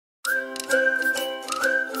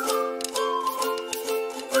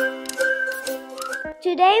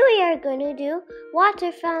Today we are going to do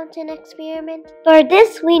water fountain experiment. For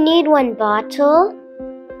this we need one bottle,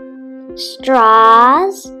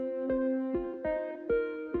 straws,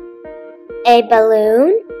 a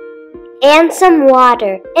balloon, and some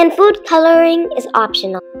water. And food coloring is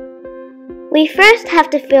optional. We first have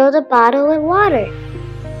to fill the bottle with water.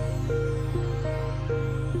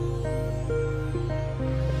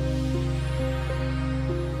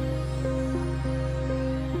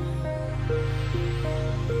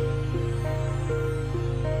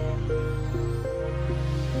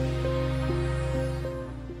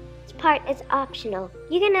 This part is optional.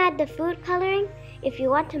 You can add the food coloring if you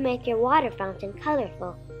want to make your water fountain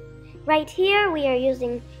colorful. Right here we are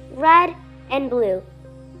using red and blue.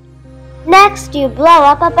 Next, you blow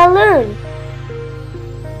up a balloon.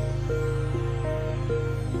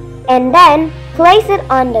 And then place it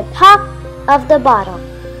on the top of the bottle.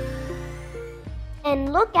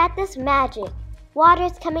 And look at this magic. Water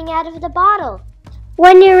is coming out of the bottle.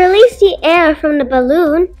 When you release the air from the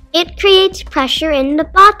balloon, it creates pressure in the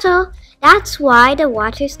bottle. That's why the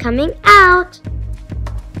water is coming out.